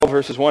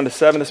verses 1 to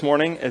 7 this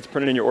morning. It's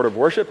printed in your order of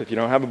worship if you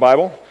don't have a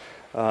Bible.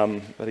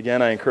 But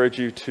again, I encourage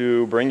you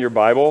to bring your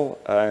Bible,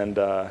 and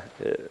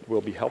it will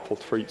be helpful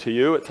to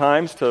you at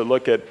times to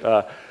look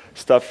at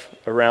stuff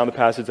around the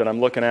passage that I'm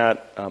looking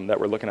at, that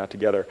we're looking at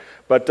together.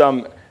 But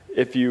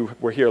if you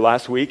were here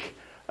last week,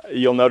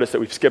 you'll notice that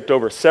we've skipped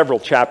over several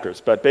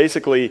chapters. But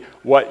basically,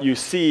 what you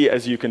see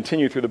as you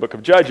continue through the book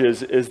of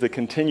Judges is the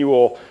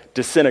continual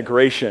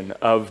disintegration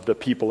of the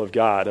people of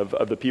God,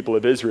 of the people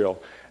of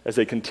Israel, as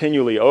they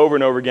continually, over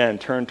and over again,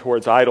 turn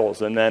towards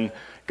idols, and then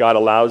God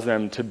allows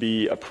them to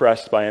be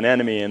oppressed by an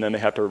enemy, and then they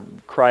have to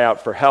cry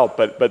out for help.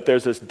 But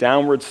there's this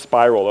downward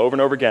spiral over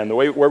and over again. The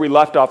way where we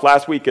left off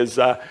last week is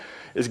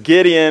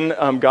Gideon.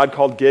 God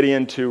called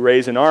Gideon to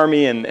raise an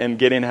army, and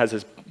Gideon has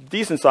his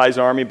decent-sized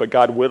army, but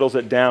God whittles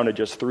it down to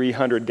just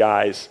 300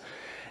 guys.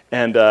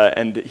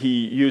 And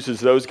he uses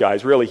those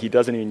guys. Really, he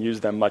doesn't even use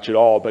them much at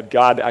all, but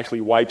God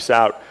actually wipes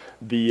out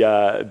the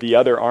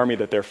other army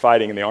that they're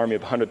fighting, the army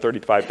of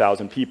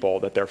 135,000 people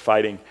that they're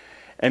fighting.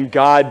 And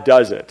God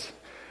does it.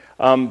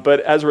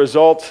 But as a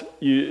result,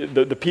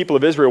 the people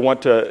of Israel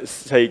want to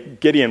say,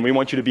 Gideon, we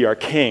want you to be our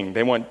king.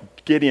 They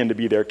want Gideon to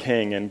be their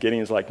king, and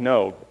Gideon's like,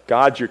 no,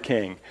 God's your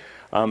king.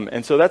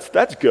 And so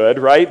that's good,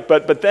 right?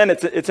 But then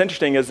it's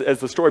interesting, as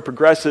the story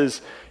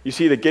progresses, you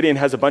see that Gideon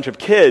has a bunch of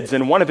kids,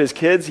 and one of his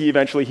kids, he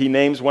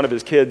names one of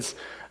his kids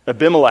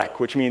Abimelech,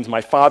 which means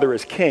my father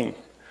is king,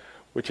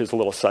 which is a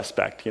little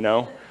suspect, you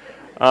know?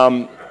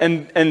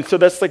 And so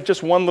that's like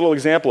just one little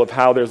example of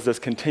how there's this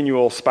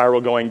continual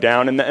spiral going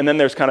down, and then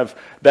there's kind of,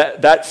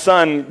 that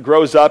son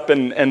grows up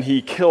and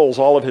he kills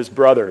all of his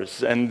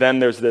brothers, and then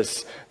there's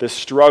this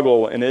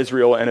struggle in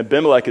Israel, and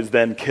Abimelech is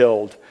then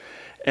killed.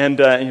 And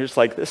you're just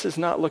like, this is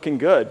not looking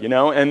good, you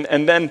know?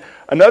 And then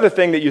another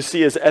thing that you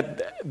see is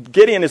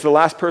Gideon is the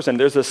last person.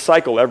 There's a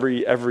cycle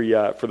every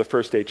for the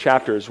first 8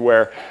 chapters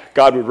where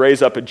God would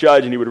raise up a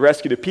judge and he would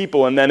rescue the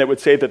people, and then it would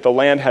say that the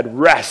land had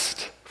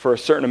rest for a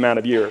certain amount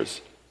of years.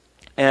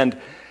 And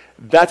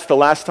that's the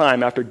last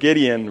time, after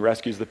Gideon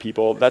rescues the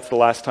people, that's the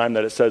last time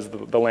that it says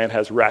the land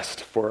has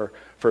rest for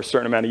a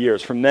certain amount of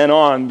years. From then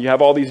on, you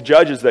have all these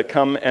judges that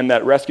come and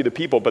that rescue the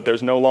people, but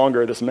there's no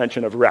longer this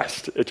mention of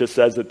rest. It just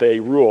says that they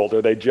ruled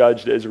or they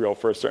judged Israel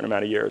for a certain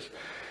amount of years.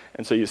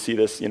 And so you see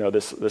this,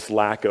 this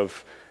lack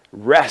of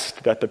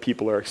rest that the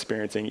people are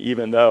experiencing,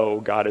 even though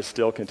God is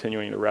still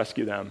continuing to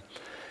rescue them.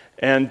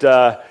 And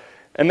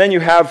then you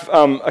have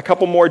a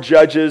couple more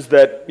judges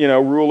that,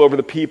 rule over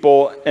the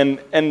people,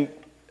 and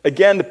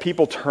again, the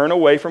people turn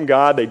away from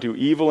God. They do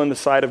evil in the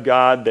sight of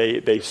God.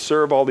 They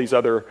serve all these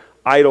other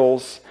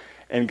idols.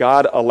 And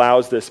God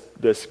allows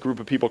this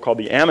group of people called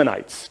the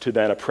Ammonites to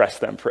then oppress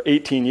them for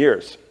 18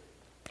 years.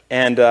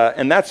 And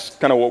that's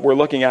kind of what we're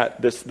looking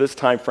at, this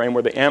time frame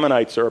where the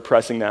Ammonites are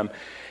oppressing them.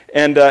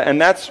 And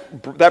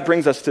that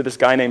brings us to this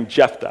guy named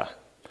Jephthah.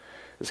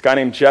 This guy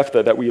named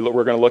Jephthah that we're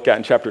going to look at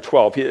in chapter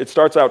 12. It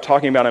starts out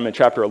talking about him in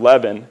chapter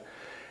 11.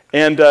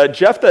 And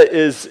Jephthah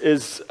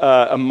is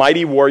a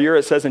mighty warrior,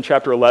 it says in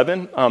chapter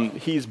 11.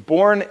 He's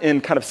born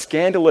in kind of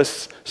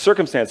scandalous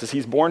circumstances.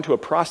 He's born to a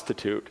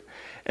prostitute.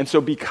 And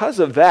so because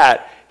of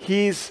that,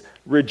 he's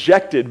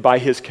rejected by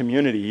his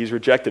community. He's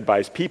rejected by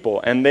his people,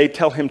 and they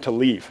tell him to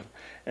leave.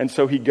 And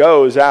so he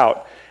goes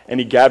out, and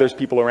he gathers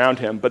people around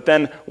him. But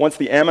then once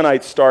the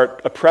Ammonites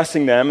start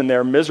oppressing them, and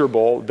they're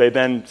miserable, they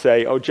then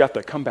say, oh,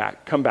 Jephthah, come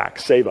back,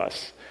 save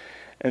us.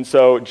 And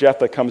so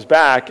Jephthah comes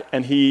back,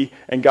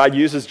 and God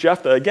uses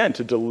Jephthah again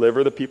to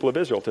deliver the people of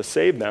Israel, to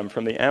save them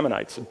from the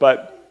Ammonites.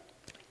 But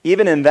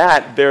even in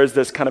that, there's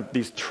this kind of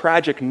these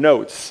tragic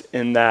notes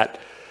in that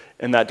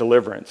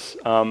deliverance.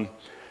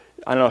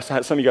 I don't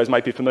know, some of you guys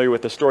might be familiar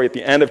with the story at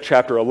the end of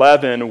chapter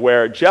 11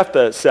 where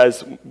Jephthah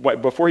says,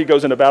 before he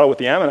goes into battle with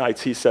the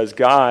Ammonites, he says,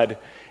 God,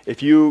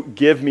 if you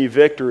give me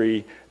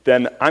victory,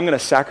 then I'm going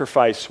to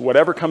sacrifice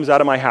whatever comes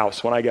out of my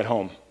house when I get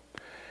home.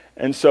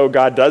 And so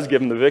God does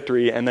give him the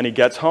victory, and then he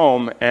gets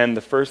home, and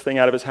the first thing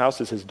out of his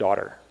house is his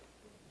daughter.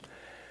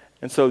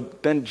 And so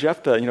then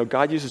Jephthah,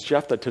 God uses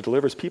Jephthah to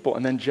deliver his people,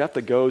 and then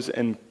Jephthah goes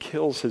and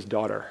kills his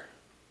daughter.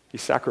 He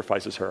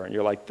sacrifices her, and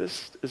you're like,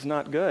 this is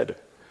not good.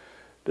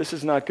 This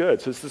is not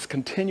good. So it's this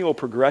continual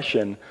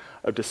progression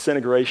of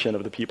disintegration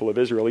of the people of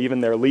Israel, even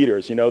their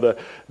leaders.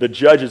 The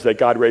judges that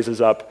God raises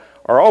up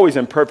are always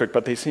imperfect,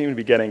 but they seem to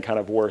be getting kind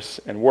of worse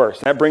and worse.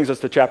 And that brings us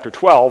to chapter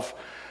 12,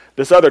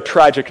 this other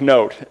tragic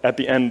note at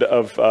the end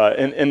of,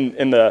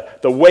 in the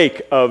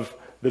wake of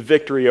the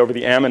victory over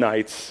the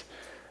Ammonites,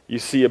 you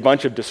see a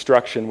bunch of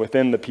destruction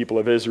within the people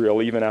of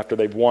Israel, even after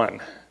they've won.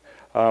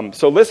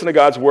 So listen to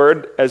God's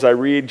word as I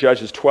read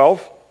Judges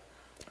 12,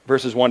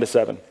 verses 1 to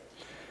 7.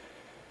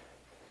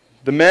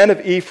 The men of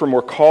Ephraim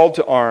were called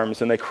to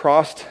arms, and they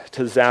crossed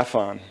to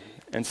Zaphon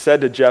and said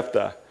to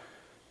Jephthah,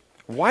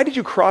 why did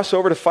you cross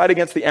over to fight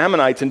against the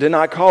Ammonites and did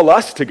not call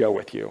us to go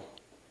with you?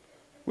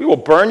 We will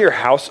burn your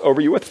house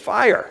over you with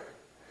fire.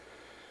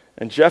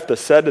 And Jephthah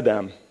said to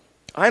them,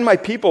 I and my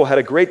people had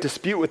a great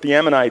dispute with the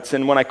Ammonites,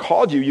 and when I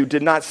called you, you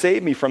did not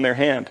save me from their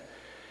hand.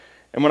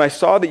 And when I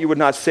saw that you would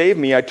not save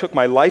me, I took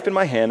my life in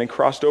my hand and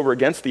crossed over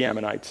against the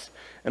Ammonites,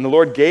 and the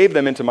Lord gave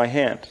them into my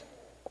hand.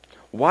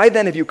 Why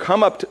then have you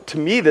come up to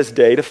me this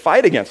day to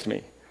fight against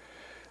me?"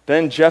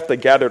 Then Jephthah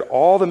gathered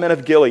all the men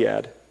of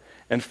Gilead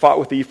and fought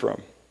with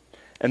Ephraim.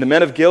 And the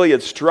men of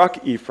Gilead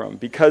struck Ephraim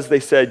because they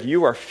said,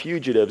 "You are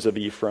fugitives of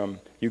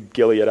Ephraim, you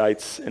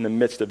Gileadites, in the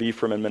midst of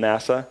Ephraim and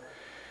Manasseh."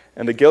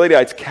 And the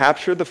Gileadites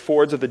captured the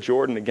fords of the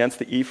Jordan against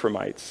the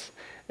Ephraimites.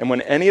 And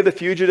when any of the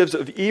fugitives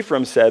of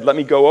Ephraim said, "Let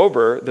me go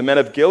over," the men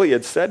of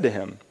Gilead said to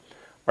him,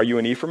 "Are you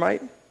an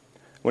Ephraimite?"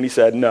 When he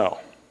said, "No,"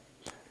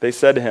 they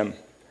said to him,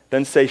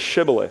 "Then say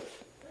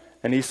Shibboleth."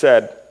 And he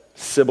said,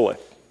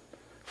 "Sibboleth,"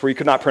 for he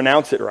could not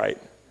pronounce it right.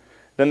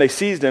 Then they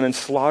seized him and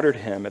slaughtered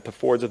him at the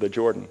fords of the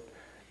Jordan.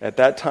 At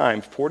that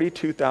time,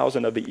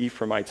 42,000 of the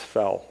Ephraimites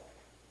fell.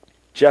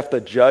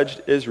 Jephthah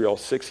judged Israel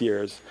 6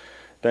 years.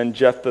 Then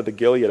Jephthah the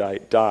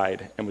Gileadite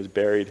died and was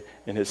buried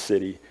in his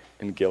city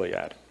in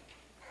Gilead.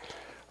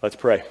 Let's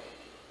pray.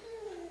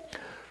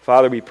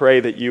 Father, we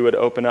pray that you would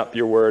open up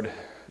your word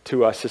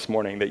to us this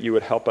morning, that you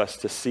would help us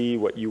to see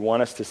what you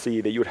want us to see,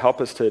 that you would help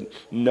us to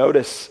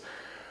notice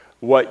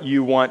what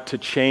you want to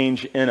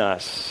change in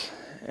us.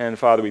 And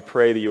Father, we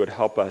pray that you would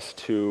help us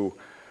to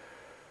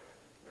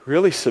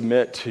really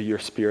submit to your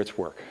Spirit's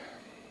work.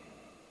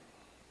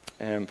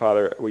 And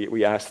Father,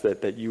 we ask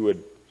that you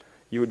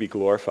would be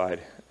glorified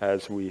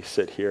as we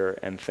sit here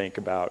and think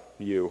about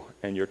you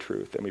and your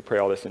truth. And we pray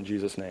all this in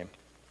Jesus' name.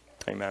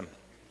 Amen.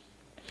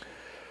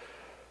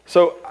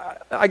 So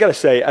I got to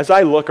say, as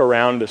I look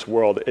around this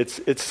world,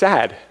 it's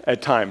sad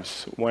at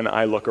times when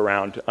I look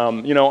around.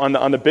 On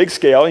the big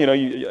scale,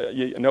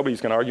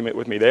 nobody's going to argue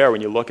with me there.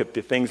 When you look at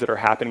the things that are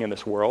happening in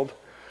this world,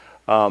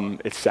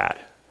 it's sad.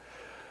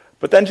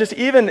 But then just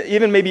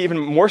maybe even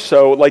more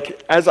so,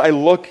 like as I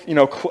look,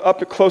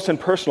 up close and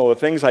personal, the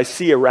things I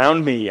see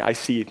around me, I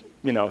see,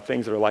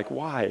 things that are like,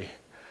 why?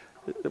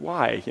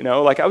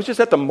 Like I was just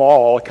at the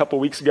mall a couple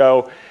weeks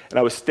ago, and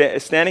I was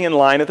standing in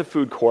line at the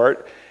food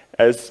court,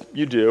 as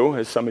you do,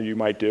 as some of you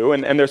might do,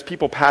 and there's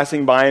people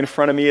passing by in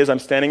front of me as I'm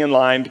standing in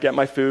line to get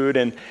my food,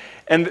 and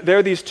there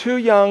are these two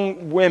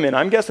young women,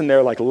 I'm guessing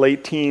they're like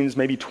late teens,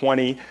 maybe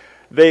 20,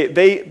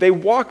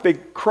 they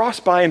cross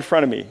by in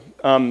front of me.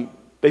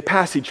 They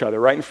pass each other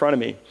right in front of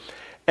me.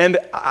 And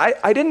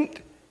I didn't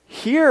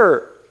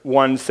hear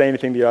one say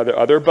anything to the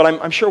other, but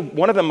I'm sure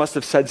one of them must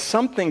have said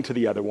something to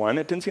the other one.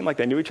 It didn't seem like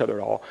they knew each other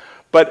at all.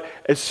 But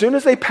as soon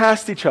as they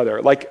passed each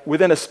other, like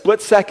within a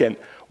split second,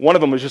 one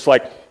of them was just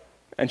like,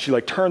 and she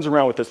like turns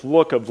around with this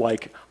look of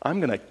like, I'm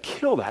going to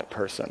kill that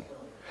person.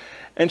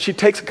 And she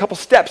takes a couple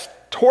steps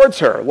towards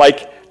her,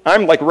 like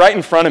I'm like right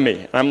in front of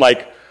me. And I'm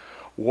like,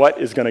 what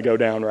is going to go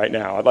down right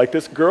now? Like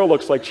this girl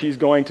looks like she's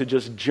going to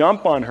just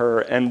jump on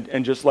her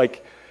and just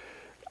like,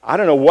 I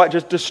don't know what,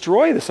 just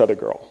destroy this other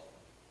girl.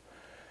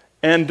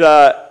 And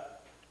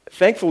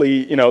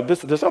thankfully,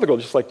 this other girl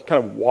just like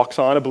kind of walks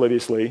on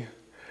obliviously,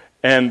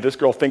 and this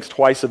girl thinks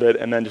twice of it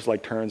and then just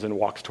like turns and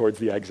walks towards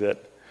the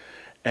exit.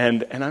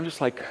 And I'm just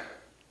like,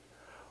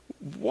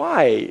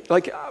 why?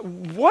 Like,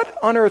 what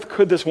on earth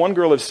could this one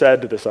girl have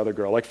said to this other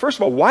girl? Like, first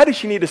of all, why does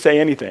she need to say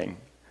anything?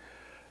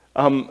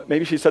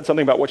 Maybe she said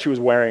something about what she was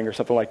wearing or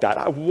something like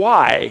that.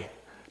 Why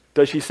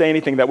does she say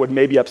anything that would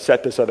maybe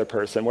upset this other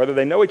person, whether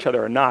they know each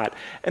other or not?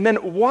 And then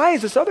why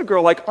is this other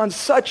girl like on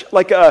such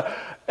like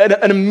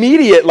an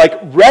immediate like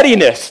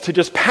readiness to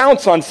just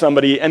pounce on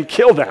somebody and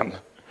kill them,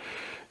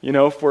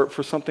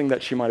 for something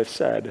that she might have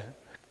said?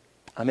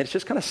 I mean, it's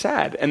just kind of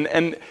sad.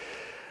 And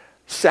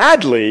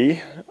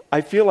sadly,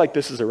 I feel like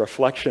this is a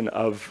reflection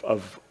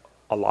of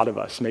a lot of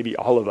us, maybe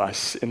all of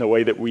us, in the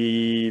way that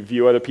we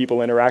view other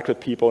people, interact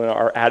with people, and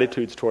our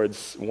attitudes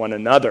towards one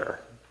another.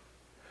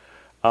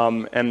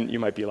 And you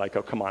might be like,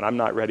 oh, come on, I'm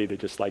not ready to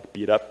just like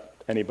beat up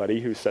anybody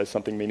who says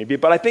something mean to me.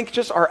 But I think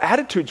just our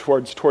attitude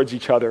towards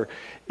each other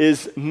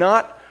tends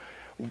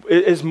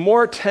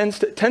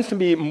to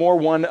be more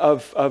one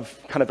of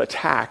kind of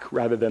attack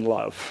rather than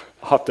love,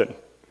 often.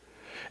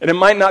 And it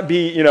might not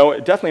be,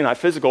 definitely not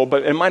physical,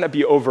 but it might not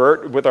be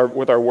overt with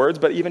our words,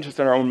 but even just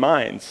in our own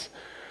minds.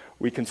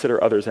 We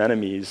consider others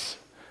enemies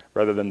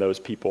rather than those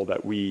people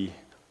that we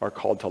are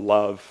called to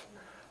love.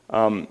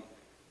 And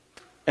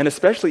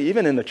especially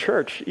even in the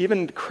church,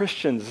 even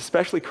Christians,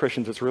 especially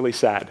Christians, it's really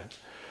sad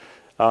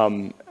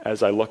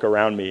as I look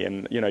around me.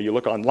 And, you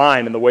look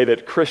online and the way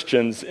that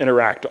Christians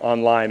interact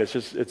online,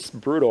 it's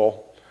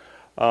brutal.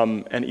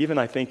 And even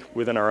I think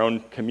within our own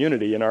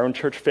community, in our own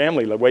church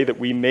family, the way that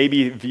we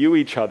maybe view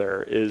each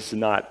other is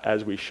not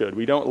as we should.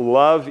 We don't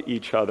love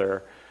each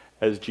other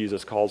as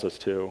Jesus calls us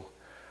to.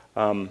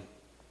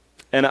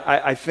 And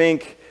I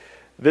think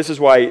this is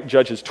why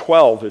Judges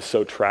 12 is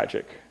so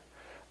tragic.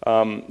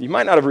 You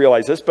might not have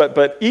realized this,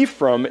 but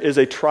Ephraim is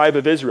a tribe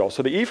of Israel.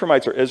 So the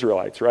Ephraimites are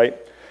Israelites, right?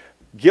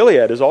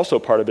 Gilead is also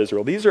part of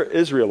Israel. These are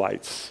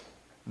Israelites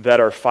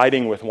that are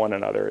fighting with one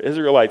another,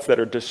 Israelites that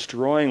are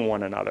destroying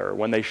one another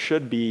when they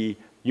should be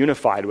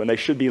unified, when they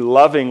should be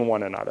loving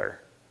one another.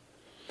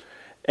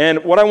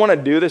 And what I want to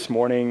do this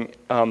morning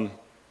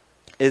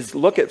is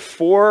look at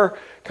 4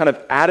 kind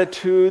of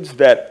attitudes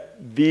that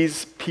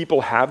these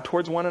people have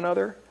towards one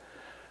another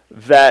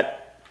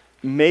that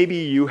maybe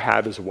you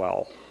have as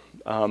well.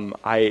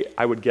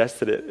 I would guess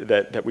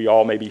that we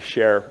all maybe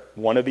share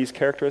one of these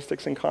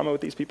characteristics in common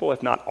with these people,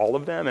 if not all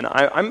of them. And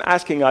I'm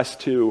asking us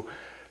to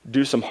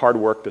do some hard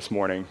work this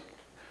morning,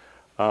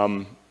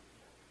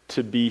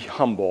 to be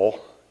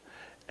humble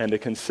and to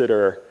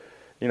consider,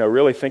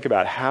 really think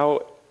about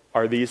how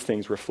are these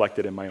things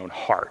reflected in my own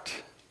heart,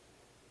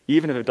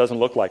 even if it doesn't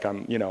look like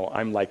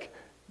I'm like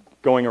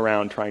going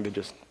around trying to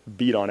just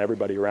beat on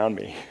everybody around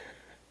me.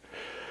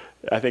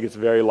 I think it's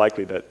very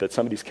likely that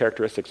some of these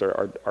characteristics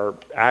are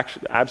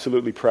actually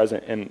absolutely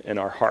present in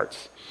our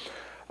hearts.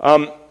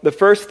 The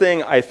first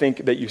thing I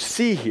think that you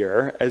see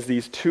here as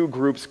these two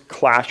groups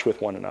clash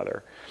with one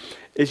another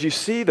is you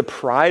see the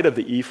pride of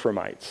the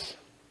Ephraimites.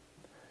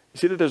 You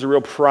see that there's a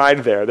real pride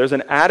there. There's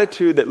an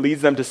attitude that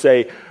leads them to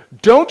say,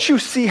 "Don't you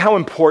see how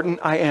important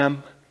I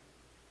am?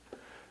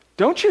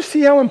 Don't you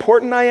see how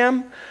important I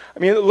am?" I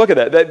mean, look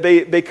at that.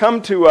 They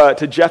come to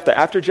Jephthah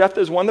after Jephthah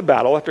has won the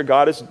battle, after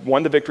God has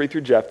won the victory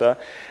through Jephthah,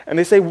 and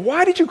they say,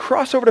 "Why did you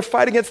cross over to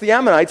fight against the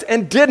Ammonites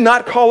and did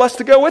not call us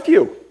to go with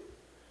you?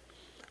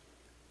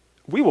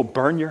 We will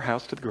burn your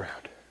house to the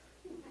ground."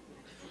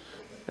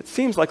 It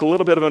seems like a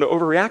little bit of an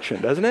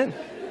overreaction, doesn't it?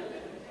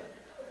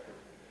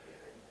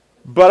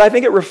 But I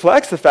think it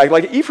reflects the fact,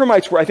 like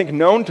Ephraimites were, I think,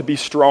 known to be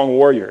strong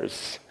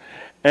warriors,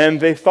 and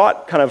they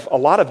thought kind of a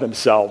lot of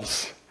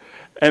themselves.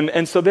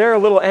 And so they're a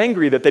little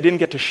angry that they didn't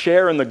get to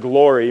share in the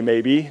glory,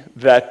 maybe,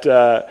 that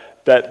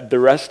the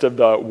rest of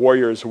the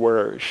warriors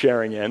were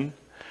sharing in.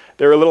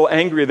 They're a little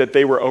angry that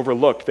they were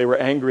overlooked. They were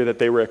angry that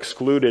they were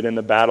excluded in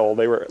the battle.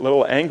 They were a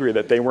little angry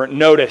that they weren't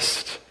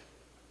noticed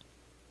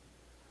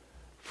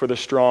for the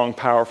strong,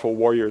 powerful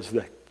warriors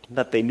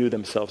that they knew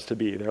themselves to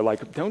be. They're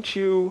like, "Don't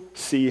you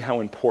see how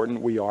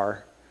important we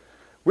are?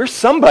 We're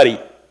somebody.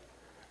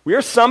 We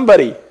are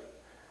somebody. And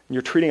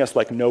you're treating us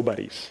like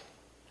nobodies."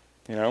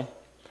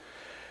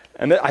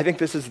 And I think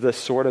this is the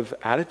sort of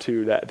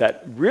attitude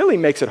that really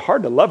makes it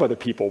hard to love other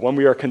people when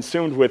we are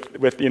consumed with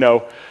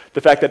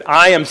the fact that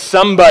I am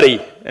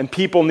somebody and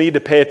people need to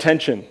pay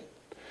attention.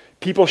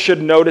 People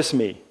should notice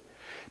me.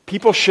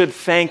 People should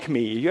thank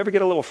me. You ever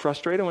get a little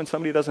frustrated when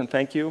somebody doesn't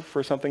thank you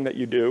for something that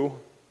you do?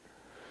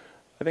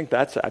 I think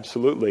that's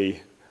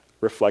absolutely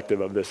reflective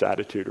of this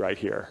attitude right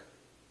here.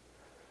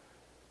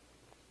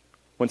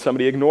 When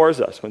somebody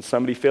ignores us, when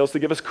somebody fails to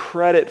give us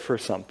credit for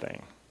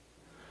something,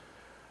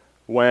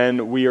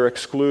 when we are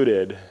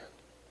excluded,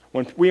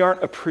 when we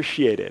aren't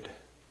appreciated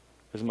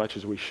as much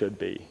as we should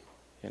be,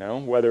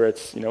 whether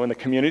it's, in the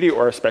community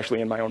or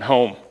especially in my own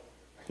home,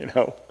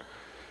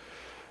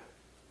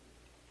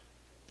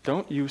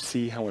 Don't you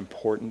see how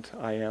important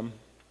I am?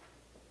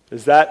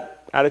 Is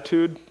that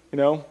attitude,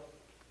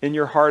 in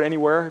your heart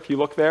anywhere if you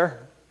look there?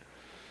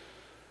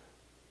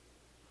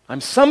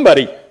 I'm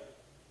somebody.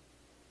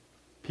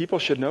 People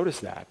should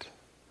notice that.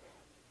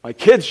 My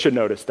kids should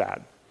notice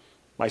that.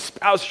 My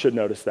spouse should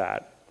notice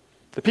that.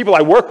 The people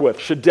I work with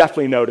should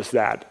definitely notice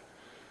that.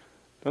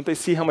 Don't they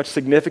see how much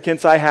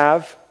significance I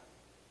have?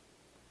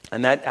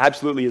 And that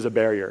absolutely is a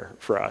barrier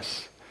for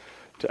us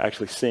to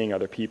actually seeing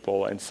other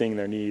people and seeing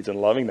their needs and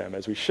loving them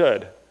as we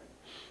should.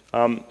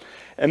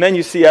 And then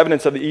you see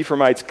evidence of the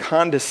Ephraimites'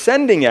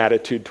 condescending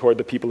attitude toward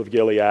the people of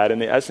Gilead.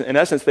 And in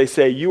essence, they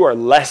say, "You are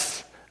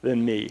less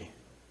than me."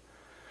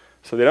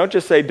 So they don't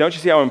just say, "Don't you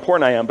see how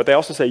important I am?" but they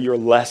also say, "You're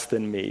less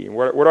than me."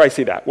 Where do I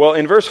see that? Well,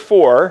 in verse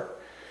 4,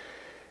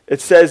 it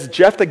says,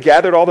 Jephthah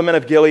gathered all the men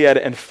of Gilead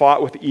and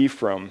fought with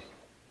Ephraim.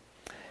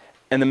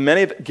 And the men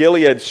of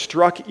Gilead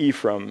struck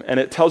Ephraim, and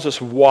it tells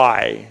us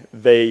why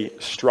they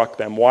struck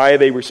them, why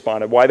they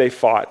responded, why they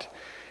fought.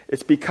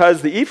 It's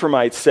because the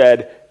Ephraimites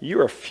said, "You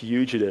are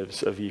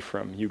fugitives of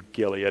Ephraim, you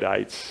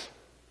Gileadites."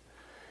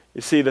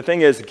 You see, the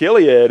thing is,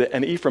 Gilead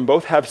and Ephraim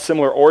both have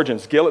similar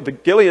origins.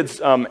 Gilead's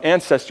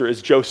ancestor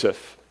is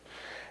Joseph,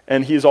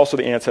 and he is also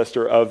the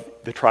ancestor of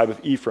the tribe of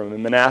Ephraim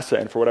and Manasseh,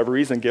 and for whatever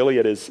reason,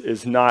 Gilead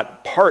is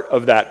not part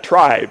of that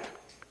tribe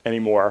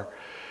anymore.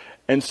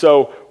 And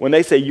so when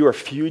they say you are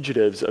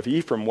fugitives of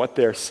Ephraim, what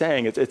they're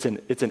saying is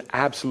it's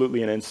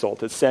absolutely an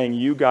insult. It's saying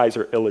you guys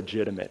are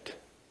illegitimate.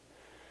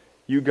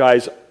 You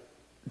guys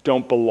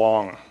don't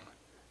belong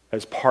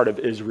as part of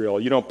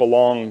Israel. You don't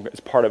belong as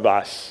part of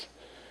us.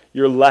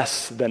 You're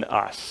less than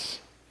us.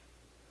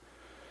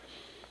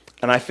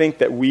 And I think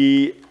that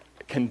we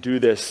can do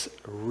this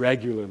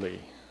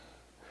regularly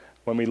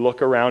when we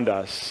look around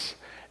us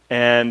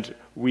and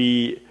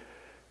we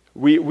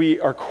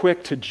are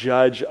quick to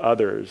judge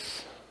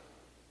others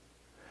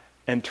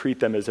and treat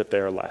them as if they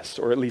are less,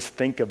 or at least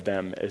think of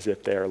them as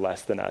if they are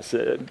less than us.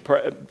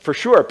 For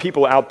sure,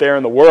 people out there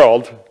in the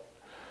world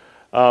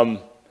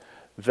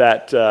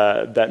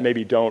that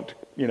maybe don't,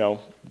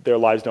 their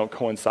lives don't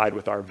coincide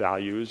with our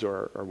values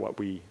or what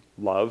we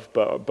love,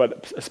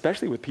 but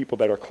especially with people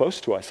that are close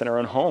to us in our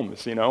own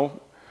homes,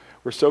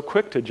 we're so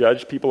quick to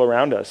judge people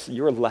around us.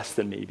 You're less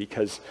than me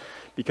because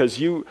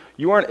you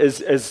aren't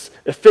as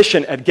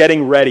efficient at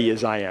getting ready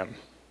as I am,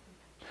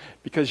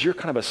 because you're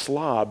kind of a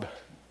slob,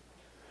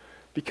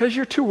 because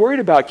you're too worried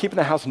about keeping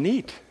the house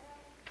neat.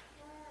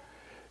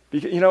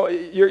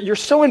 You're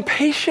so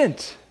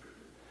impatient.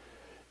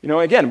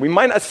 Again, we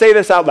might not say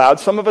this out loud.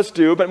 Some of us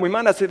do, but we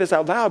might not say this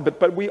out loud,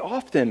 but we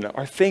often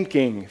are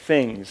thinking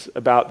things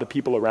about the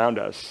people around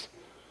us.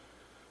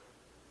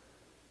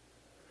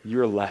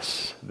 You're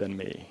less than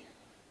me.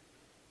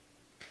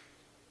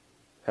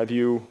 Have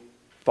you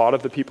thought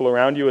of the people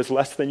around you as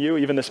less than you,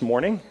 even this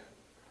morning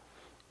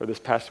or this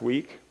past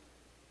week?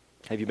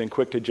 Have you been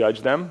quick to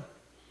judge them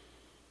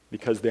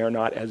because they're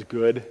not as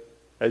good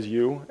as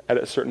you at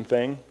a certain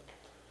thing?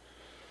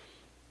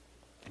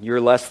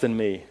 You're less than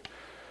me.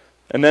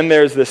 And then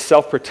there's this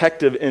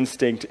self-protective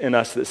instinct in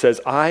us that says,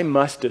 I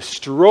must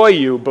destroy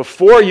you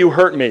before you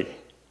hurt me.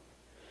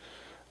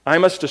 I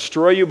must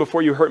destroy you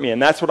before you hurt me.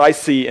 And that's what I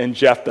see in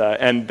Jephthah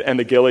and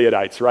the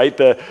Gileadites, right?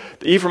 The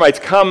Ephraimites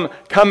come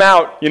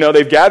out,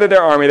 they've gathered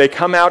their army, they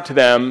come out to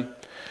them,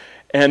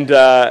 and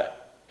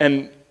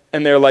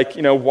they're like,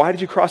 why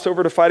did you cross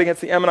over to fight against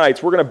the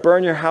Ammonites? We're going to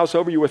burn your house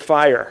over you with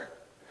fire.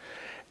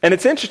 And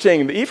it's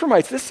interesting, the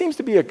Ephraimites, this seems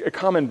to be a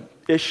common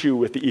issue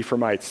with the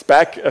Ephraimites.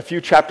 Back a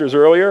few chapters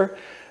earlier,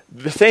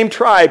 the same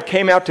tribe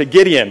came out to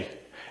Gideon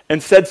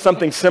and said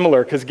something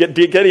similar, because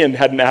Gideon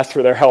hadn't asked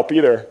for their help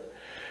either.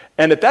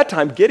 And at that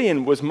time,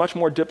 Gideon was much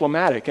more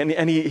diplomatic,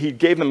 and he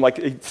gave them,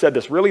 he said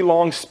this really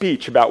long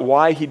speech about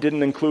why he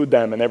didn't include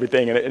them and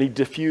everything, and he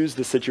diffused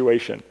the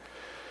situation.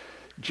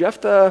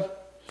 Jephthah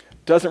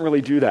doesn't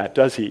really do that,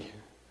 does he?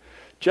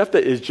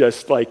 Jephthah is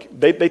just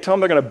they tell him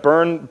they're going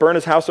to burn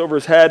his house over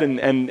his head,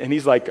 and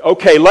he's like,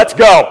 okay, let's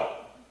go.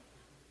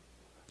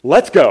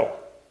 Let's go.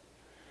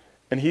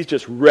 And he's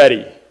just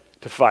ready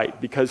to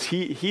fight because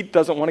he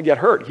doesn't want to get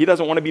hurt. He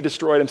doesn't want to be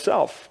destroyed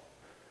himself.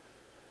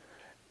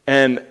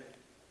 And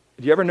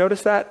do you ever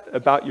notice that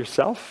about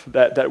yourself?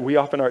 That we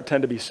often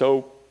tend to be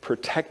so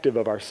protective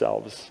of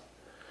ourselves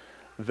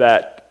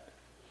that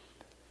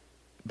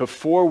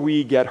before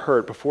we get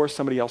hurt, before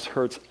somebody else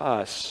hurts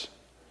us,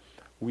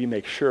 we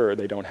make sure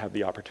they don't have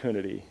the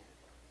opportunity,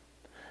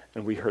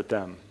 and we hurt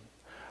them.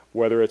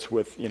 Whether it's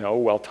with, a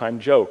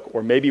well-timed joke,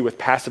 or maybe with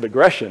passive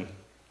aggression,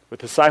 with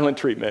the silent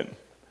treatment,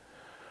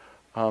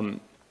 or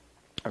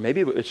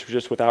maybe it's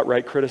just with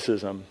outright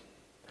criticism.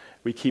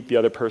 We keep the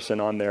other person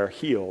on their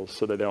heels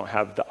so that they don't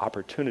have the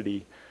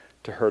opportunity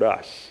to hurt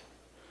us.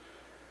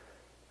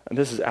 And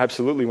this is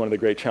absolutely one of the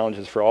great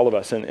challenges for all of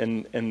us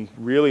in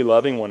really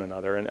loving one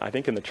another, and I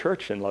think in the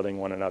church in loving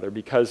one another,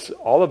 because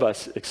all of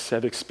us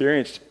have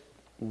experienced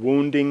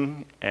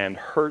wounding and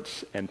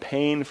hurts and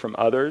pain from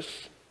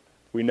others.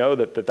 We know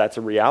that that's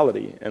a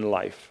reality in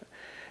life.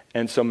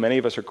 And so many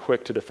of us are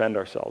quick to defend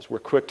ourselves. We're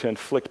quick to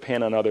inflict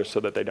pain on others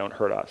so that they don't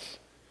hurt us.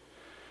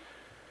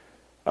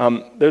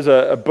 There's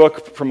a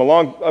book from a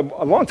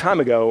long time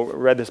ago. I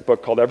read this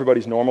book called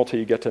Everybody's Normal Till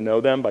You Get to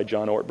Know Them by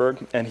John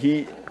Ortberg. And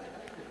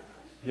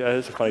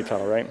it's a funny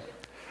title, right?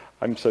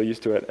 I'm so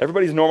used to it.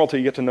 Everybody's normal till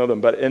you get to know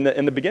them. But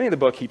in the beginning of the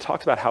book, he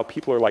talks about how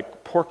people are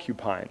like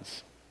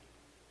porcupines.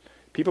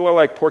 People are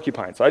like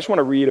porcupines. So I just want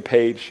to read a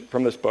page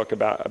from this book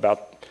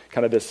about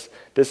kind of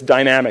this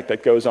dynamic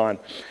that goes on.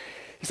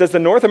 He says, the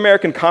North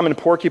American common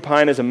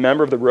porcupine is a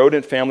member of the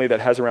rodent family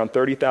that has around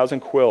 30,000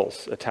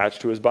 quills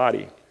attached to his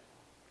body.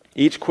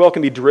 Each quill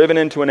can be driven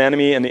into an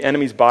enemy, and the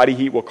enemy's body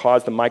heat will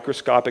cause the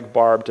microscopic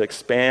barb to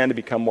expand and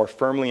become more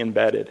firmly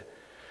embedded.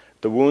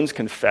 The wounds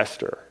can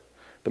fester,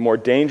 the more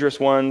dangerous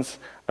ones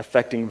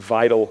affecting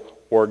vital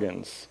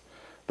organs.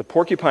 The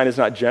porcupine is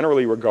not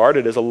generally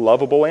regarded as a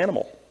lovable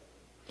animal.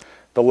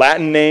 The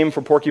Latin name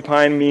for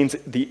porcupine means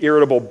the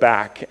irritable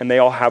back, and they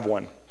all have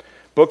one.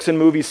 Books and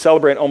movies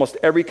celebrate almost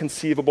every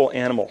conceivable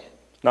animal,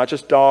 not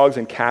just dogs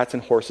and cats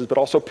and horses, but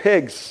also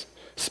pigs,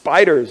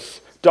 spiders,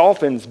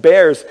 dolphins,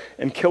 bears,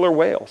 and killer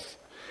whales.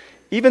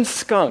 Even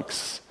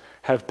skunks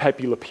have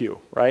Pepe Le Pew,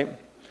 right?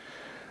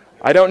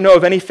 I don't know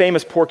of any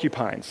famous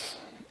porcupines.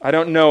 I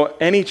don't know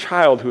any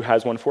child who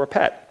has one for a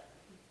pet.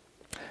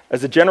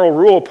 As a general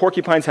rule,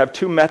 porcupines have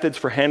two methods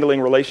for handling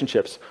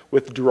relationships: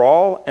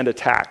 withdrawal and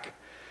attack.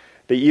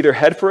 They either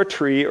head for a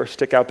tree or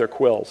stick out their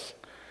quills.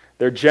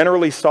 They're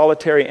generally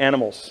solitary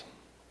animals.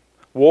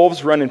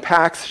 Wolves run in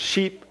packs,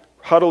 sheep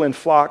huddle in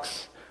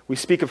flocks. We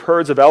speak of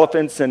herds of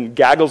elephants and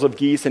gaggles of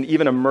geese and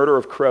even a murder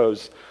of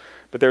crows,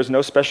 but there's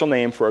no special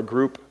name for a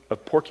group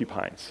of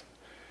porcupines.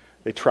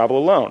 They travel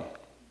alone.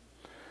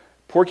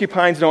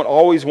 Porcupines don't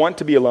always want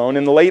to be alone.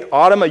 In the late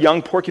autumn, a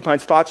young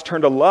porcupine's thoughts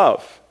turn to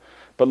love,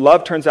 but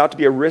love turns out to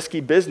be a risky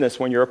business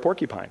when you're a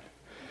porcupine.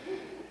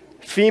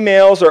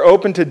 Females are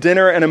open to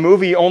dinner and a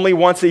movie only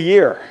once a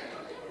year.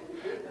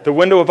 The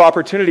window of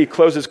opportunity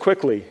closes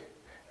quickly,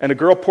 and a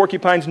girl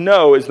porcupines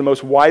know is the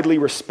most widely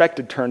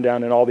respected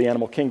turndown in all the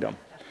animal kingdom.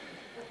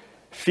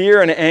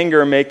 Fear and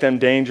anger make them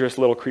dangerous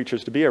little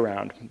creatures to be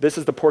around. This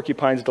is the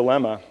porcupine's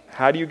dilemma.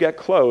 How do you get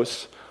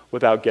close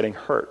without getting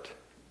hurt?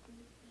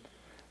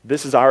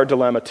 This is our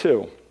dilemma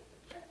too.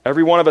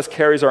 Every one of us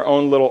carries our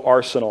own little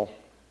arsenal.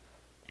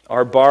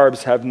 Our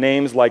barbs have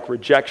names like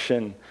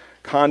rejection,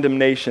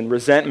 condemnation,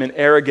 resentment,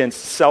 arrogance,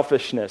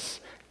 selfishness,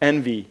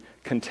 envy,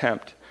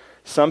 contempt.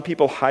 Some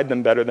people hide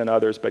them better than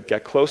others, but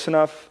get close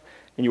enough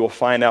and you will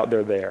find out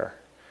they're there.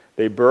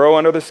 They burrow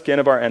under the skin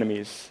of our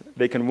enemies.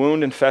 They can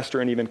wound and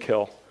fester and even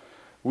kill.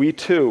 We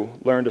too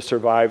learn to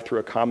survive through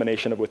a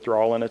combination of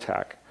withdrawal and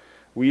attack.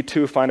 We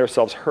too find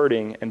ourselves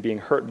hurting and being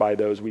hurt by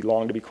those we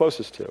long to be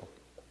closest to.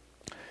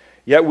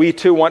 Yet we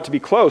too want to be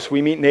close.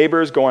 We meet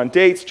neighbors, go on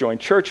dates, join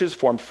churches,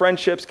 form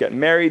friendships, get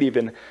married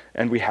even,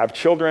 and we have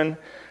children.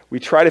 We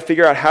try to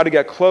figure out how to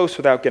get close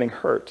without getting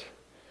hurt.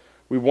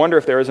 We wonder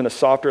if there isn't a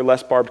softer,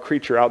 less barbed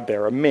creature out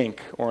there, a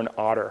mink or an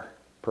otter,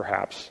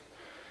 perhaps.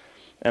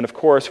 And of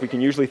course, we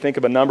can usually think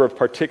of a number of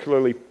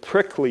particularly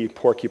prickly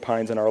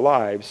porcupines in our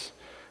lives,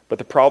 but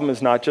the problem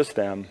is not just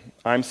them.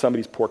 I'm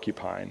somebody's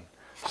porcupine.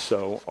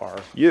 So are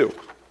you.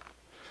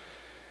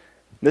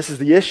 This is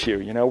the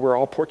issue. We're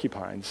all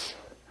porcupines.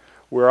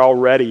 We're all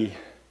ready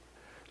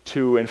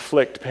to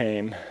inflict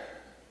pain,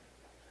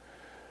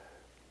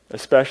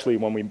 especially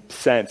when we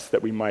sense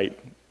that we might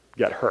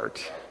get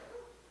hurt.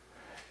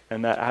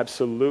 And that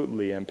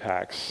absolutely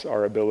impacts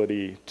our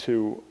ability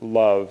to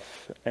love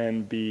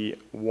and be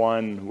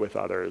one with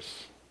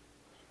others,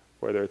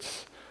 whether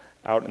it's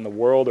out in the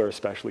world or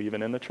especially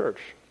even in the church.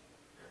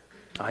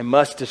 I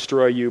must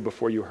destroy you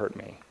before you hurt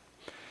me.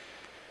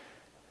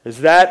 Do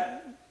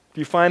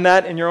you find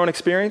that in your own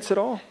experience at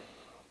all?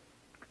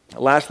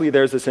 Lastly,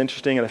 there's this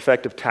interesting and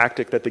effective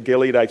tactic that the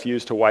Gileadites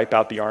used to wipe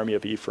out the army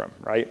of Ephraim,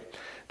 right?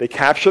 They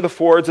capture the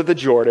fords of the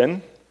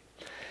Jordan,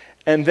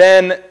 and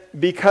then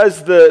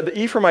because the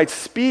Ephraimites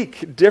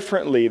speak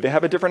differently, they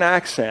have a different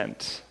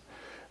accent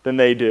than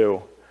they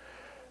do.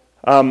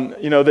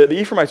 The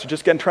Ephraimites are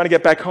just trying to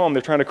get back home.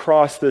 They're trying to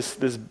cross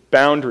this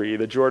boundary,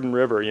 the Jordan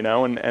River,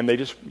 and they're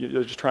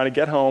just trying to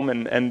get home,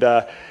 and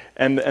the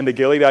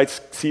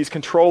Gileadites seize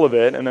control of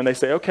it, and then they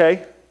say,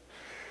 okay,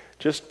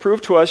 just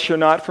prove to us you're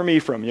not from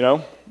Ephraim,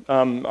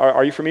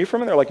 Are you from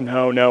Ephraim? And they're like,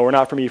 no, we're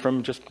not from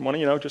Ephraim. Just want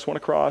to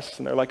cross.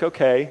 And they're like,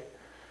 okay,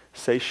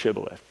 say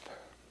Shibboleth.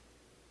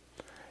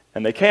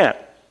 And they can't.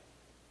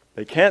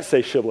 They can't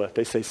say Shibboleth.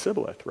 They say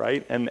Sibboleth,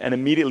 right? And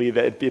immediately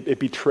it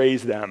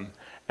betrays them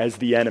as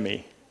the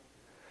enemy.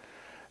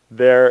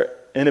 Their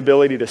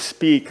inability to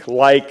speak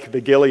like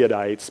the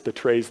Gileadites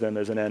betrays them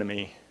as an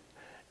enemy,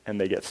 and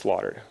they get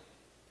slaughtered.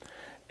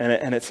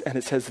 And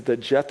it says that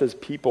Jephthah's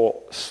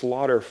people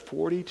slaughter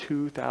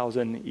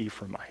 42,000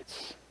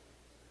 Ephraimites.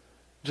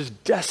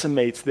 Just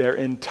decimates their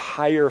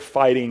entire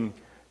fighting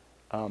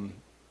army.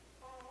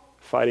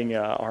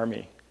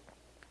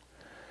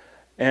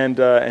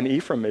 And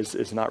Ephraim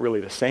is not really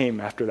the same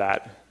after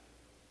that.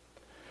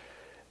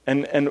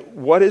 And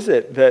what is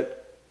it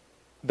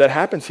that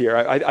happens here?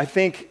 I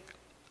think,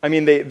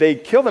 they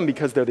kill them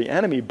because they're the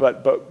enemy,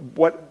 but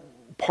what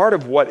part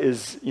of what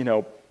is,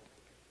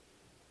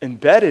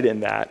 embedded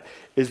in that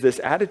is this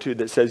attitude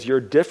that says,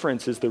 your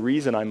difference is the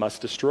reason I must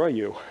destroy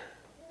you.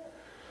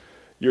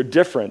 Your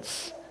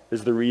difference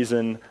is the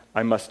reason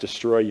I must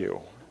destroy you.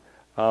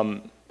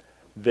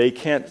 They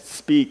can't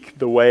speak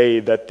the way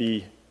that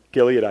the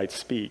Gileadites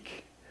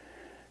speak.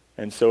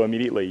 And so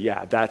immediately,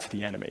 that's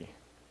the enemy.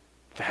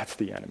 That's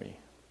the enemy.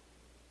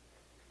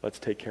 Let's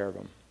take care of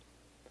them.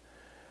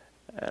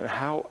 And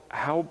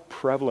how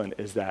prevalent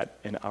is that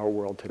in our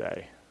world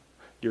today?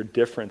 Your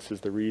difference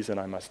is the reason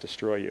I must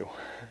destroy you.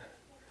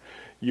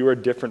 You are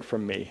different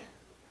from me.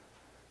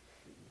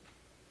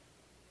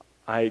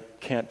 I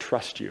can't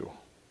trust you.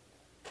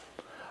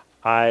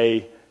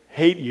 I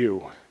hate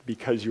you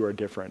because you are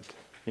different.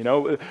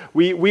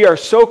 We are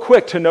so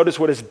quick to notice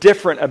what is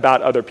different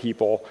about other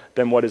people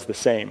than what is the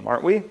same,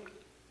 aren't we?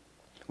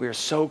 We are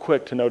so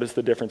quick to notice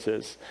the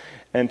differences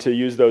and to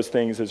use those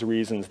things as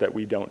reasons that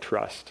we don't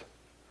trust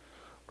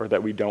or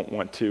that we don't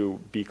want to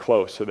be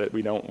close or that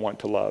we don't want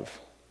to love.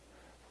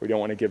 We don't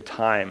want to give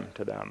time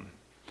to them.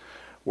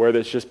 Whether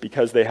it's just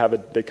because they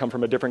come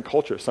from a different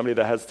culture, somebody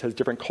that has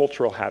different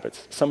cultural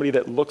habits, somebody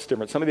that looks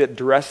different, somebody that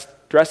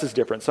dresses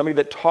different, somebody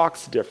that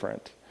talks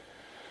different,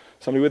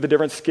 somebody with a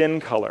different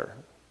skin color,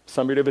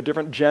 somebody of a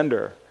different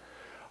gender,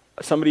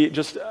 somebody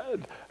just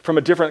from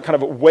a different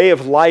kind of way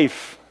of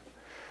life.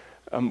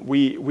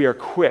 We are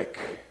quick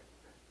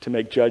to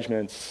make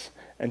judgments,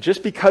 and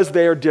just because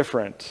they are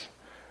different,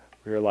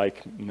 we are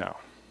like, no,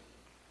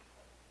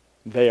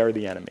 they are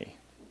the enemy.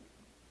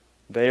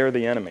 They are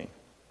the enemy.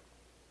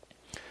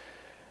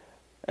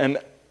 And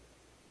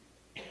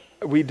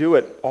we do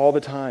it all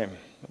the time.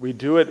 We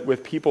do it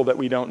with people that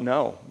we don't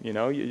know.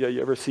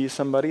 You ever see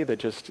somebody that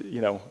just,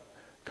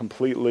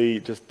 completely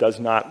just does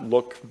not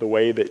look the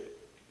way that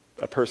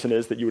a person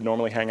is that you would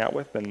normally hang out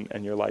with,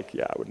 and you're like,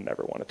 I would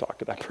never want to talk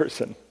to that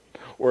person.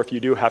 Or if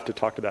you do have to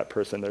talk to that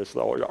person,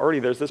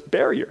 there's this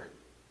barrier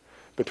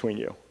between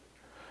you.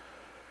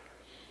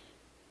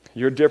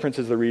 Your difference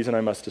is the reason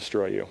I must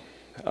destroy you.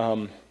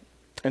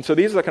 And so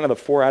these are kind of the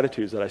four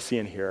attitudes that I see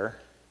in here.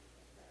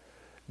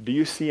 Do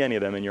you see any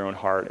of them in your own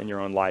heart, in your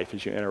own life,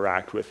 as you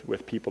interact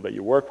with people that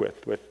you work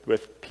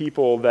with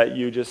people that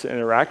you just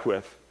interact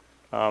with,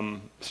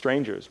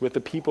 strangers, with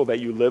the people that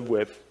you live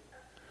with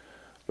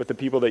the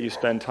people that you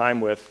spend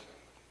time with?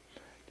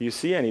 Do you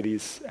see any of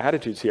these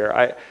attitudes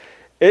here?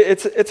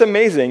 It's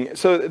amazing.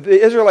 So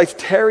the Israelites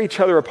tear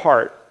each other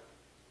apart,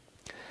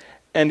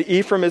 and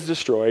Ephraim is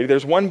destroyed.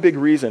 There's one big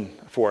reason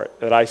for it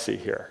that I see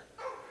here.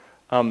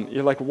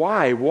 You're like,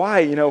 why?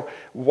 Why?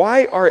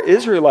 Why are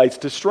Israelites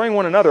destroying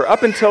one another?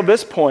 Up until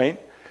this point,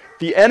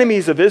 the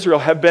enemies of Israel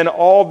have been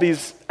all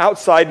these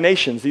outside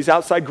nations, these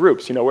outside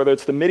groups, whether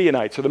it's the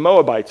Midianites or the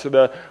Moabites or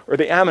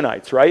the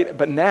Ammonites, right?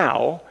 But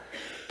now,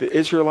 the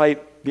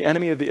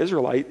enemy of the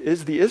Israelite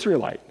is the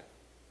Israelite.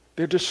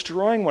 They're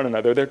destroying one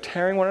another. They're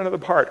tearing one another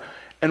apart.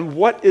 And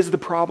what is the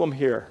problem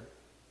here?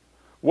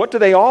 What do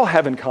they all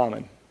have in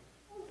common?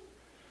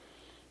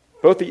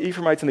 Both the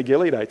Ephraimites and the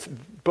Gileadites,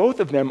 both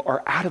of them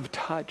are out of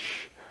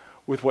touch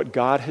with what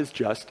God has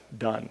just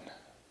done.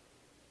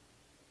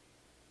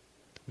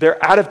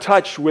 They're out of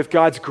touch with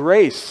God's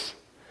grace.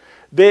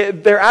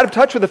 They're out of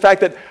touch with the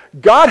fact that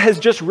God has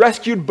just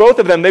rescued both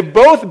of them. They've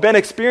both been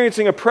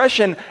experiencing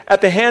oppression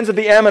at the hands of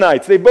the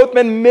Ammonites. They've both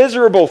been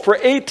miserable for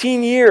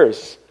 18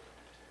 years.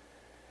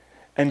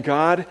 And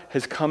God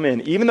has come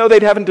in, even though they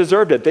haven't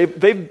deserved it.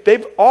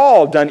 They've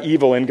all done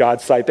evil in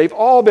God's sight. They've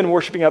all been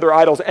worshiping other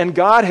idols. And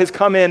God has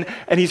come in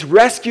and he's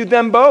rescued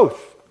them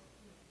both.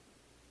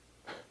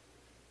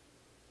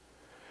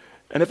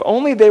 And if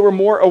only they were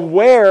more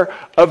aware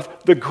of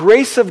the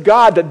grace of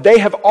God that they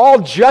have all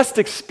just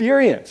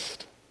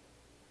experienced,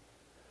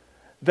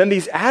 then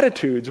these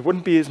attitudes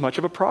wouldn't be as much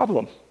of a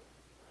problem.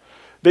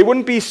 They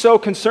wouldn't be so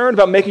concerned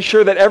about making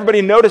sure that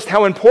everybody noticed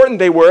how important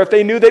they were if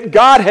they knew that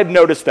God had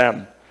noticed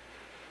them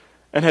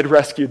and had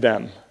rescued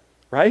them,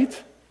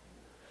 right?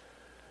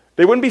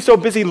 They wouldn't be so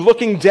busy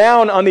looking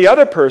down on the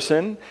other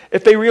person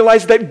if they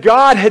realized that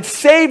God had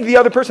saved the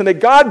other person, that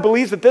God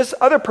believes that this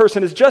other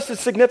person is just as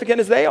significant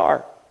as they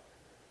are.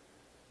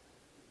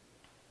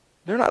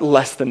 They're not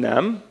less than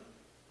them.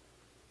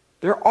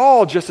 They're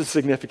all just as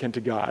significant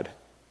to God.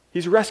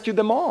 He's rescued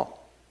them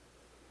all.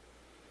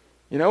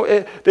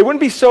 They wouldn't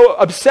be so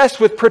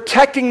obsessed with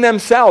protecting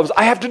themselves.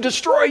 I have to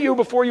destroy you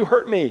before you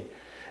hurt me.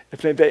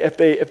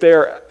 If they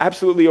are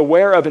absolutely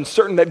aware of and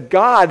certain that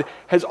God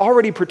has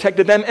already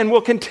protected them and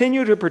will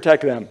continue to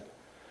protect them.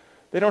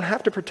 They don't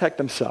have to protect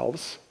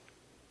themselves.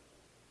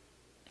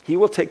 He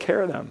will take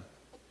care of them.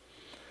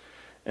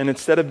 And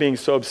instead of being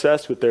so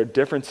obsessed with their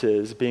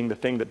differences being the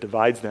thing that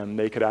divides them,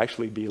 they could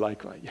actually be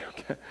like,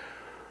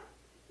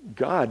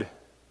 God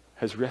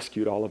has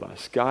rescued all of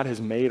us. God has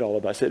made all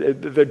of us.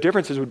 Their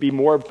differences would be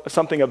more of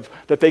something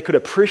that they could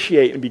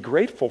appreciate and be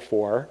grateful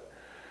for,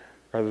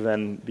 rather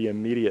than the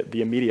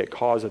immediate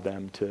cause of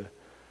them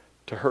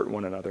to hurt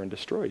one another and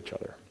destroy each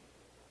other.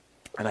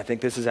 And I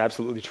think this is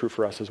absolutely true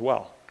for us as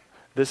well.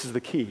 This is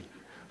the key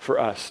for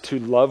us, to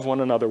love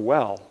one another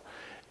well.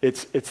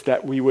 It's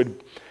that we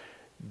would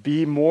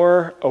be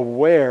more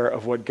aware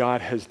of what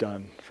God has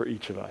done for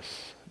each of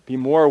us. Be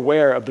more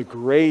aware of the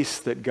grace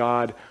that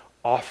God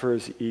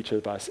offers each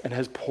of us and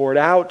has poured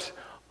out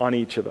on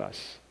each of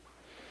us.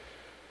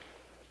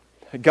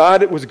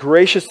 God was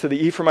gracious to the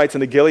Ephraimites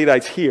and the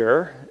Gileadites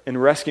here in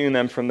rescuing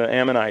them from the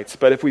Ammonites.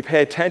 But if we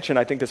pay attention,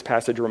 I think this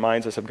passage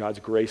reminds us of God's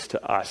grace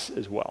to us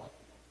as well.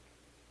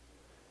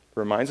 It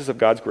reminds us of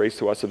God's grace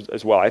to us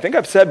as well. I think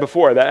I've said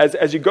before that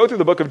as you go through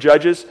the book of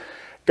Judges,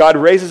 God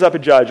raises up a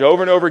judge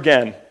over and over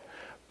again.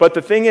 But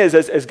the thing is,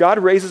 as God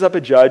raises up a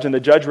judge and the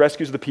judge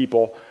rescues the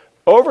people,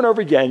 over and over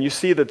again, you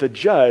see that the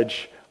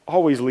judge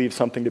always leaves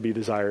something to be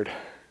desired.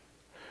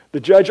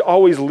 The judge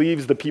always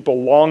leaves the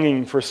people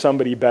longing for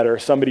somebody better,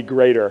 somebody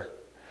greater.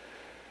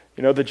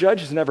 The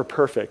judge is never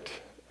perfect.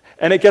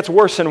 And it gets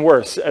worse and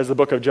worse as the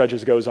book of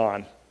Judges goes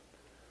on.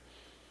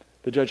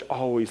 The judge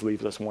always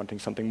leaves us wanting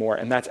something more,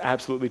 and that's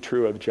absolutely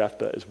true of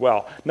Jephthah as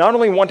well. Not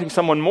only wanting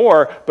someone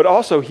more, but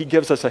also he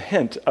gives us a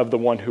hint of the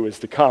one who is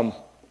to come,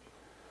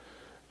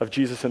 of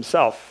Jesus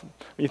himself.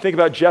 When you think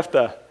about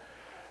Jephthah,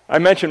 I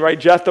mentioned, right,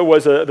 Jephthah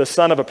was the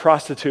son of a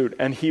prostitute,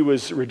 and he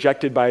was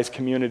rejected by his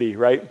community,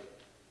 right?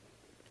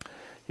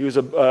 He was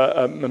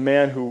a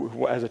man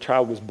who, as a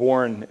child, was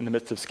born in the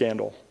midst of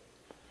scandal.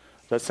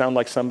 Does that sound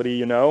like somebody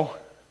you know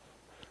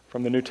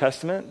from the New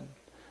Testament?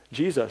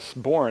 Jesus,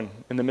 born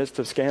in the midst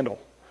of scandal,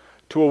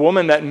 to a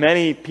woman that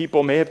many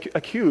people may have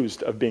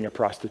accused of being a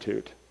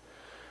prostitute.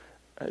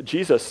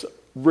 Jesus,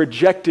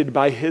 rejected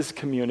by his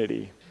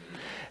community.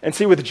 And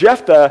see, with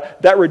Jephthah,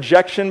 that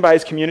rejection by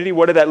his community,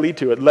 what did that lead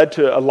to? It led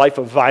to a life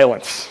of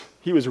violence.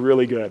 He was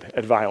really good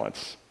at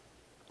violence.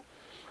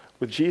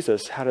 With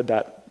Jesus,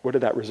 what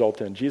did that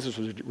result in? Jesus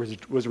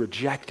was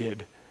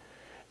rejected,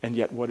 and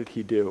yet what did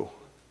he do?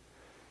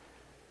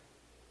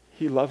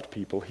 He loved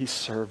people. He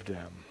served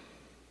them.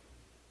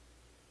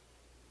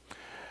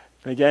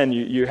 And again,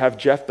 you have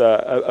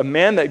Jephthah, a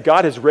man that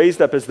God has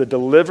raised up as the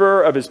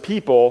deliverer of his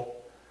people,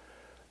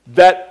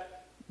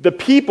 that the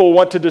people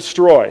want to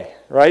destroy,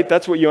 right?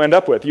 That's what you end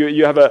up with.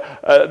 You have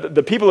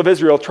the people of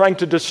Israel trying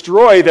to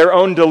destroy their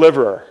own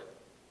deliverer.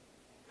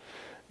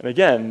 And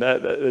again,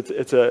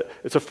 it's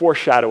a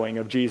foreshadowing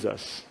of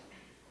Jesus,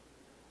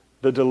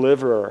 the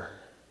deliverer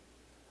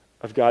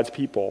of God's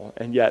people,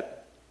 and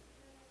yet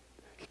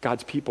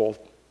God's people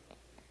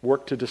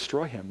work to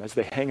destroy him as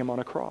they hang him on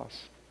a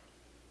cross.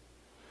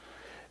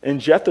 In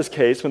Jephthah's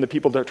case, when the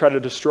people try to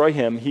destroy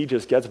him, he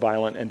just gets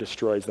violent and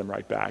destroys them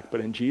right back.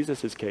 But in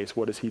Jesus' case,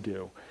 what does he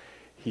do?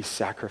 He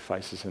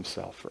sacrifices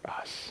himself for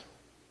us.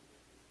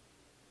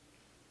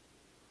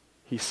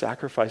 he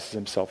sacrifices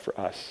himself for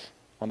us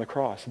on the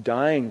cross,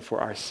 dying for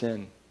our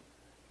sin,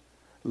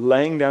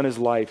 laying down his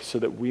life so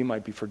that we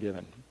might be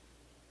forgiven,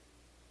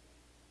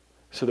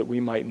 so that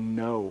we might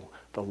know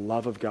the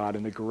love of God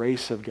and the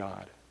grace of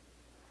God.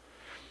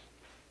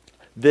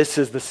 This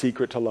is the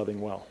secret to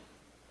loving well.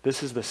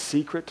 This is the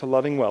secret to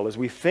loving well. As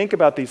we think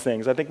about these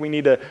things, I think we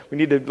need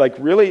to like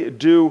really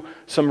do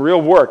some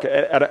real work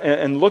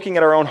and looking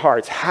at our own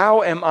hearts.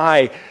 How am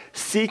I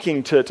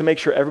seeking to make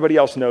sure everybody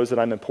else knows that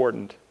I'm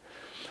important?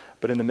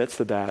 But in the midst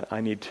of that, I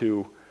need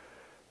to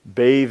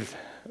bathe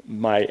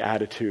my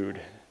attitude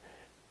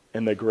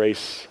in the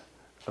grace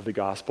of the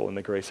gospel and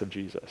the grace of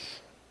Jesus.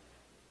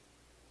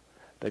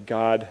 That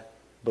God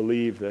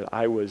believed that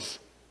I was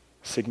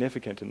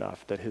significant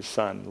enough that his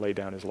son laid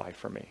down his life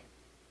for me.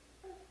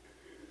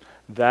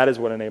 That is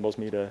what enables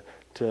me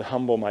to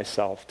humble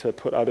myself, to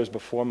put others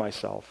before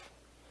myself,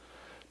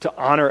 to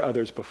honor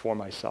others before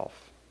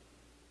myself,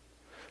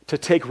 to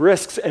take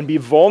risks and be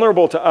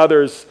vulnerable to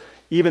others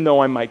even though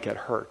I might get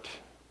hurt.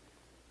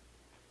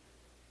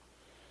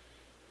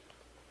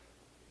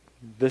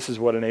 This is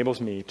what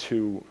enables me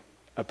to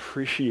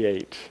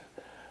appreciate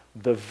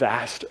the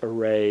vast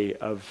array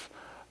of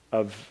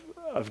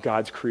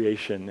God's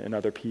creation in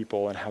other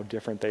people and how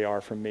different they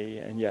are from me,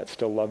 and yet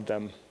still love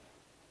them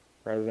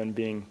rather than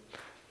being,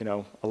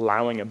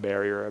 allowing a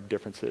barrier of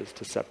differences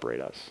to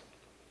separate us.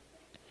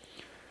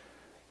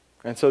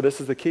 And so this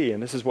is the key,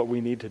 and this is what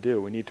we need to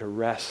do. We need to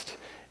rest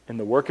in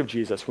the work of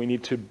Jesus. We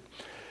need to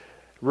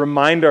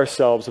remind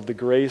ourselves of the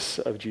grace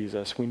of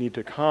Jesus. We need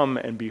to come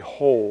and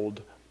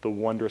behold the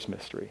wondrous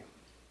mystery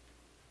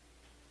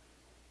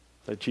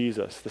that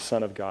Jesus, the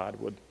Son of God,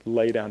 would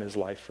lay down his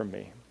life for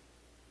me.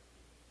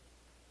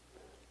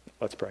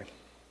 Let's pray.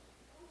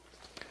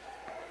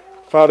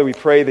 Father, we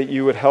pray that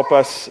you would help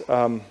us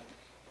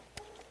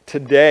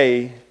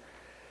today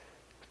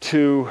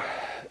to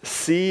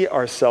see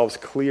ourselves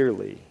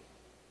clearly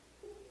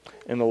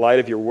in the light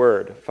of your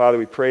word. Father,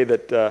 we pray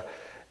that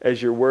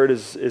as your word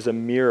is a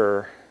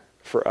mirror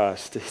for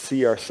us to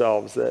see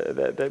ourselves,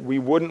 that we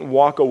wouldn't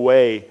walk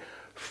away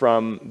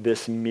from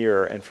this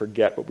mirror and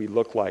forget what we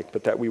look like,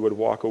 but that we would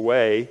walk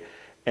away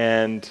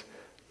and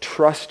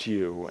trust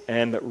you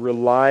and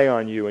rely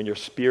on you and your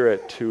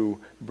Spirit to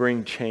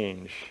bring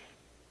change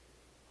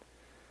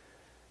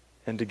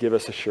and to give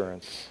us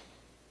assurance.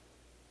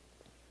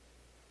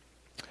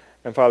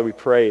 And Father, we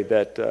pray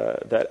that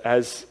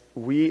as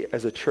we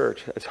as a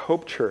church, as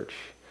Hope Church,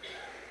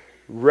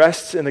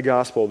 rests in the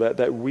gospel,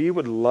 that we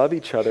would love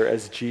each other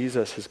as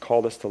Jesus has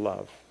called us to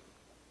love,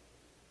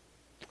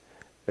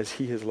 as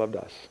he has loved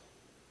us.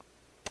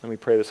 And we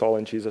pray this all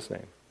in Jesus'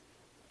 name.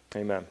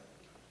 Amen.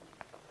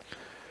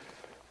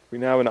 We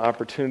now have an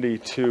opportunity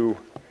to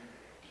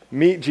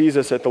meet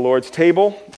Jesus at the Lord's table.